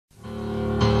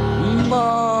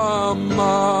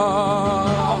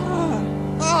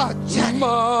Johnny.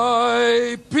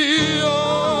 My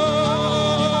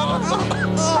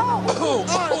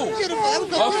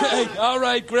Okay, all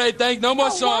right, great. No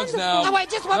more songs now. Oh, wait,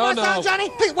 just one more song, Johnny?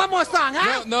 Please, one more song,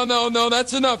 huh? No,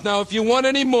 that's enough. Now, if you want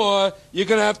any more, you're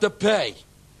going to have to pay.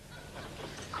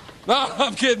 No,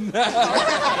 I'm kidding.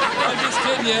 I'm just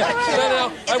kidding you.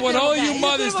 I want all you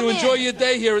mothers to enjoy your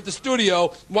day here at the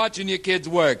studio watching your kids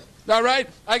work. All right?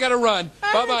 I got to run.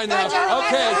 Bye-bye now.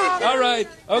 Okay, all right,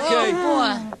 okay.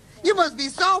 Oh, boy. You must be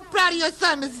so proud of your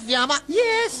son, Mrs. Fiama.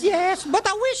 Yes, but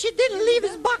I wish he didn't leave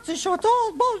his boxer shorts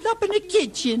all balled up in the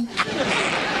kitchen.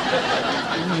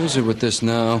 What is it with this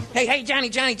now? Hey, Johnny.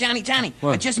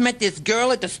 What? I just met this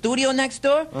girl at the studio next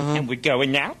door, and we're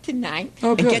going out tonight. Oh,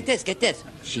 and good. get this.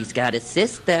 She's got a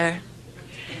sister.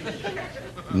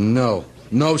 No,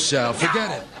 Sal,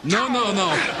 forget it. No.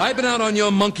 I've been out on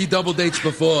your monkey double dates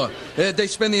before. They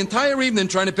spend the entire evening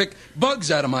trying to pick bugs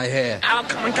out of my hair. Oh,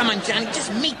 come on, Johnny,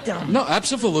 just meet them. No,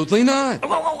 absolutely not.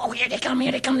 Oh, here they come,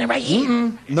 they're right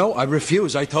here. No, I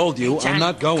refuse. I told you, Johnny, I'm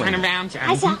not going. Turn around, Johnny.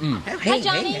 Hi, Sal. Hey, Hi,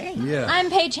 Johnny. Hey. Yeah. I'm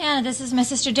Paige Hannah. This is my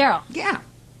sister Daryl. Yeah.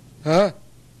 Huh?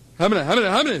 How many?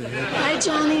 Hi,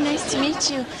 Johnny. Nice to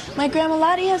meet you. My grandma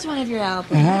Lottie has one of your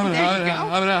albums.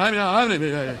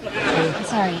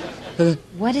 Sorry.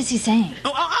 What is he saying?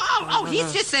 Oh,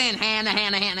 he's just saying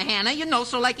Hannah, you know,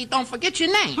 so like you don't forget your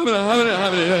name.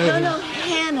 No,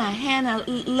 Hannah.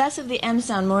 Less of the M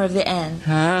sound, more of the N.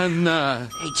 Hannah.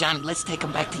 Hey, Johnny, let's take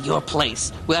him back to your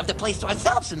place. We'll have the place to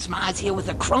ourselves since Ma's here with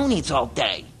her cronies all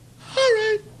day. All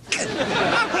right. All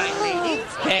right, ladies.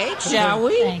 Paige, shall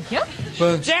we? Thank you.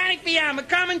 Johnny Fiama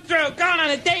coming through. Going on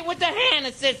a date with the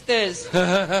Hannah sisters.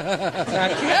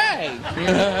 Okay.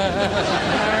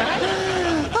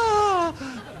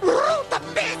 Bruta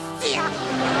bestia!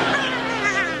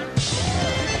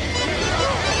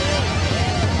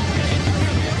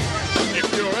 If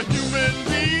you're a human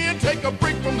being, take a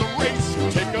break from the race.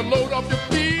 Take a load off your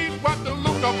feet, wipe the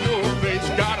look off your face.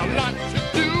 Got a lot to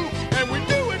do, and we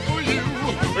do it for you.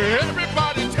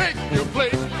 Everybody take your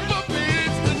place.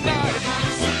 Muppets Tonight.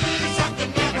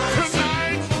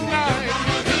 Tonight.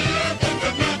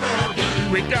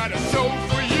 We got a show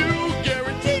for you,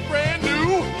 guaranteed brand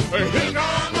new. Hit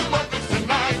on the Muppets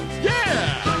Tonight. Yeah!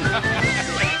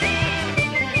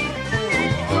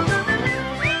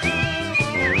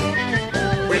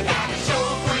 We got a show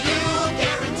for you,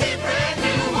 guaranteed brand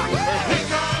new.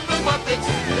 Hit on the Muppets.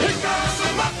 Hit on the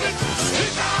Muppets.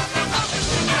 Hit on the Muppets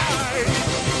Tonight.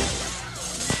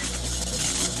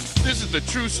 This is the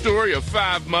true story of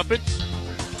 5 Muppets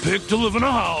picked to live in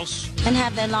a house. And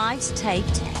have their lives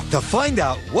taped. To find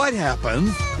out what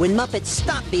happened, When Muppets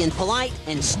stop being polite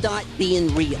and start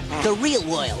being real. The real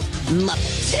world.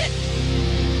 Muppets.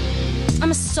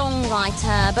 I'm a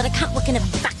songwriter, but I can't work in a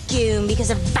vacuum because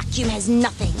a vacuum has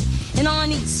nothing. And I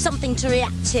need something to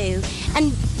react to.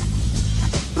 And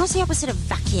what's the opposite of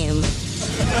vacuum?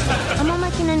 Am I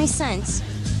making any sense?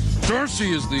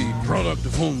 Darcy is the product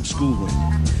of homeschooling.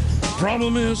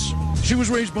 Problem is, she was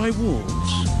raised by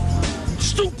wolves.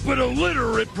 Stupid,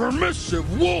 illiterate,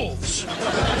 permissive wolves.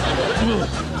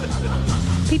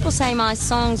 People say my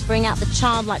songs bring out the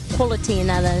childlike quality in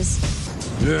others.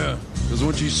 Yeah, because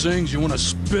when she sings, you want to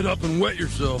spit up and wet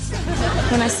yourself.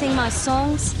 When I sing my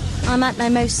songs, I'm at my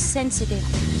most sensitive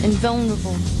and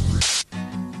vulnerable.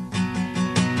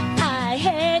 I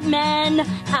hate men.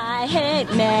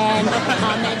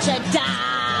 I'm meant to die.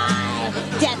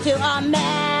 Death to a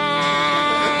man.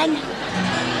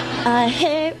 I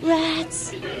hate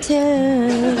rats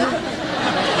too.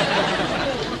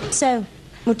 So,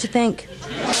 what you think?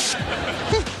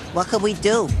 What could we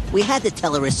do? We had to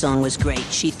tell her song was great.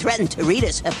 She threatened to read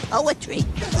us her poetry.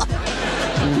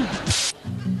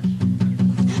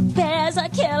 Bears are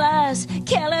killers,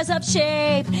 killers of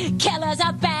sheep, killers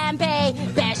of Bambi.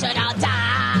 Bears should all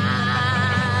die.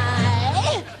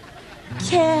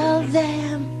 Kill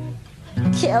them.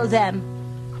 Kill them.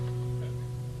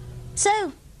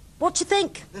 So, what you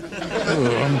think?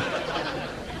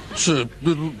 It's a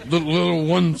little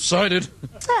one-sided.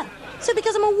 Ah, so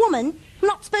because I'm a woman, I'm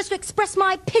not supposed to express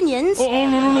my opinions? Oh,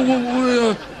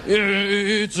 no.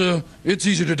 It's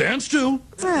easy to dance to. Oh,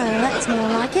 that's more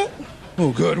like it.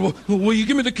 Oh, good. Well, will you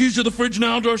give me the keys to the fridge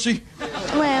now, Darcy?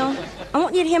 Well, I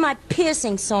want you to hear my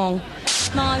piercing song.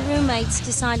 My roommates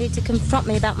decided to confront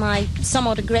me about my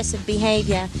somewhat aggressive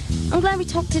behavior. I'm glad we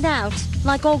talked it out.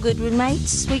 Like all good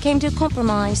roommates, we came to a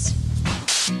compromise.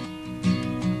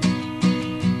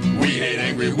 We hate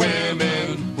angry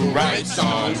women who write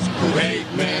songs, who hate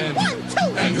men,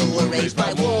 and who were raised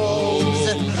by wolves.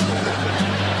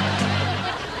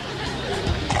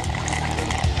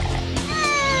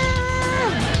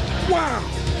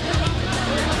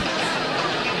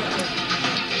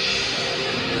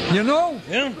 You know,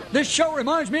 Yeah? this show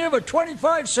reminds me of a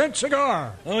 25-cent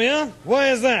cigar. Oh, yeah? Why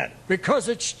is that? Because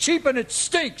it's cheap and it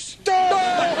stinks.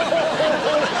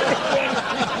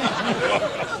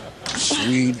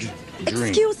 Sweet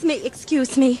dream.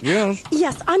 Excuse me. Yes?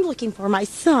 Yes, I'm looking for my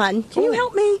son. Can you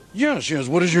help me? Yes, yes.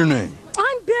 What is your name?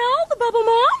 I'm Belle, the Bubble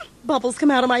Mom. Bubbles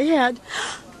come out of my head.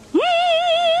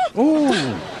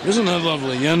 Oh, isn't that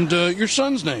lovely? And your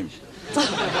son's name?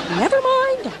 Never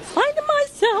mind. I'll find him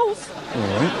myself. All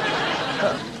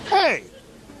right. Hey!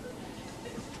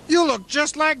 You look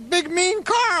just like Big Mean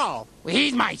Carl. Well,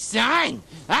 he's my son.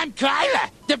 I'm Kyla,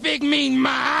 the big mean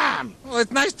mom. Well,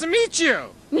 it's nice to meet you.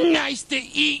 Nice to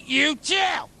eat you, too.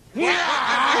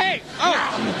 Hey! Oh!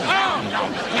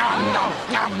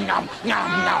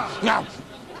 No.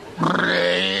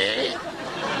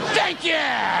 Thank you.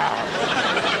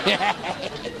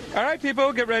 All right,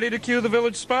 people, get ready to cue the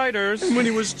village spiders. And when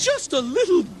he was just a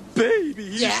little baby,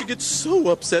 he used to get so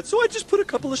upset, so I just put a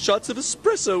couple of shots of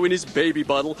espresso in his baby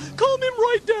bottle. Calm him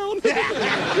right down.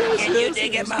 Can you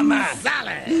dig it, Mama?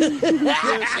 Solid.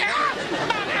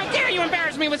 How dare you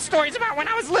embarrass me with stories about when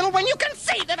I was little when you can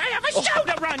see that I have a show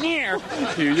to run here?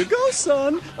 Here you go,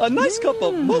 son. A nice cup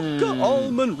of mocha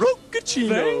almond rocacino.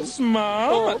 Thanks,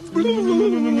 Mom. Okay,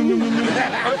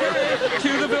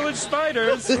 cue the village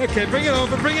spiders. Okay, bring it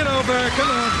over, come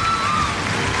on.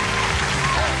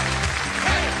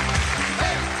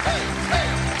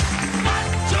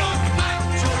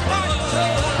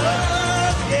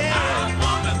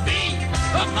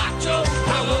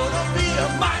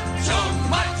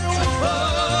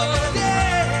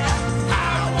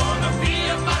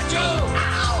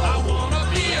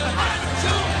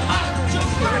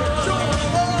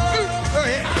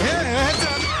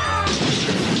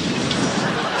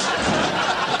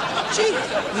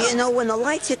 You know, when the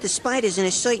lights hit the spiders in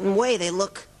a certain way, they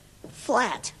look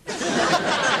flat.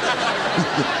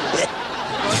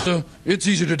 It's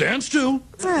easy to dance to. Oh,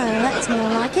 that's more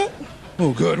like it.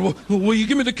 Oh, good. Well, will you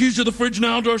give me the keys to the fridge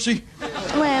now, Darcy?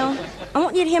 Well, I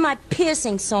want you to hear my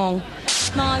piercing song.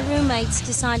 My roommates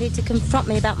decided to confront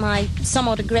me about my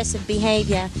somewhat aggressive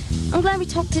behavior. I'm glad we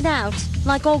talked it out.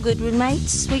 Like all good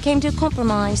roommates, we came to a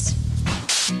compromise.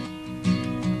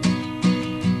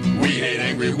 We hate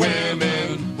angry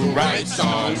women who write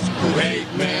songs, who hate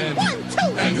men,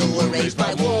 and who were raised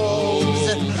by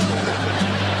wolves.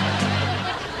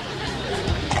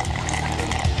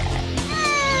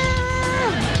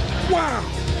 Wow!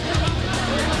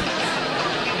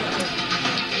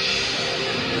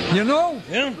 You know,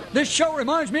 Yeah? this show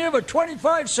reminds me of a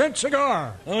 25-cent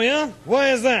cigar. Oh, yeah?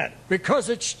 Why is that? Because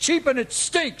it's cheap and it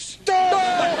stinks.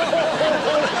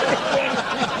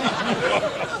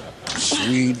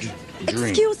 Sweet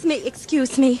dream.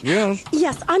 Excuse me. Yes?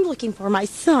 Yes, I'm looking for my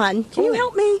son. Can you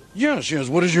help me? Yes, yes.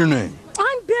 What is your name?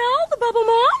 I'm Belle, the Bubble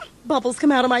Mom. Bubbles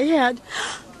come out of my head.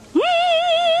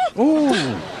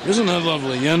 Oh, isn't that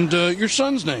lovely? And your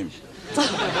son's name?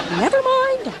 Never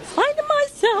mind. I'll find him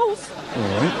myself. All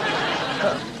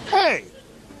right. Hey!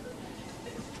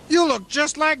 You look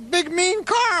just like Big Mean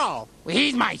Carl. Well,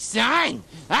 he's my son.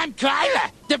 I'm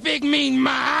Kyla, the big mean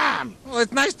mom. Well,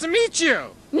 it's nice to meet you.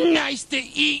 Nice to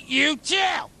eat you, too.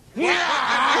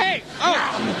 Hey!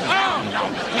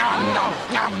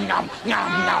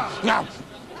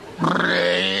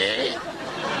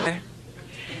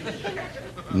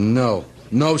 No.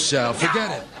 No, Sal.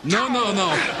 Forget it. No.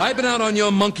 I've been out on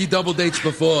your monkey double dates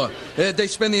before. They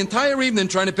spend the entire evening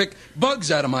trying to pick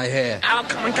bugs out of my hair. Oh,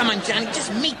 come on, Johnny.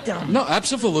 Just meet them. No,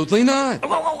 absolutely not.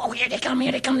 Oh, here they come.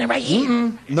 They're right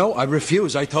here. No, I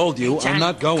refuse. I told you. Johnny, I'm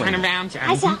not going. Turn around, Johnny.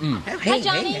 Hi, Sal. Hey, Hi,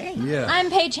 Johnny. hey. Yeah. I'm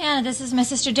Paige Hannah. This is my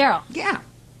sister Daryl. Yeah.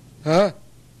 Huh?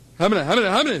 How many?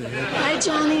 Hi,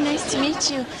 Johnny. Nice to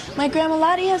meet you. My grandma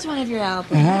Lottie has one of your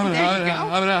albums.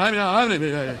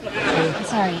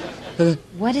 Sorry.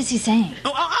 What is he saying?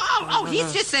 Oh,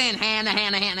 he's just saying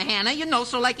Hannah, you know,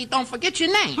 so like you don't forget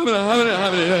your name.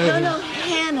 No,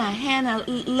 Hannah.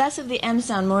 Less of the M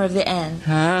sound, more of the N.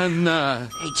 Hannah.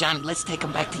 Hey, Johnny, let's take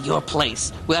him back to your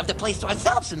place. We'll have the place to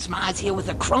ourselves since Ma's here with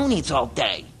her cronies all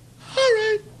day. All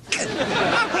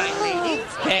right, ladies.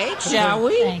 Paige, shall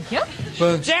we? Thank you.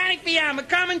 Johnny Fiama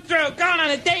coming through. Going on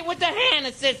a date with the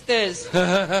Hannah sisters.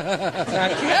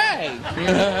 Okay.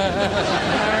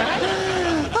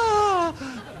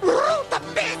 Ruta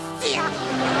bestia!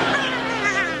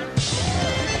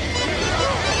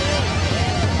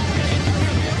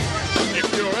 If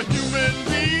you're a human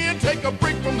being, take a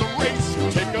break from the race.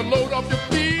 Take a load off your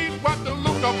feet, wipe the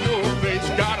look off your face.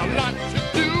 Got a lot to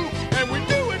do, and we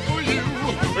do it for you.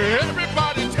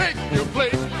 Everybody take your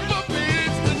place.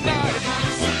 Muppets Tonight.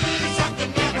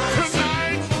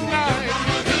 Tonight.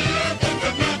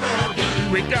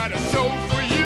 We got a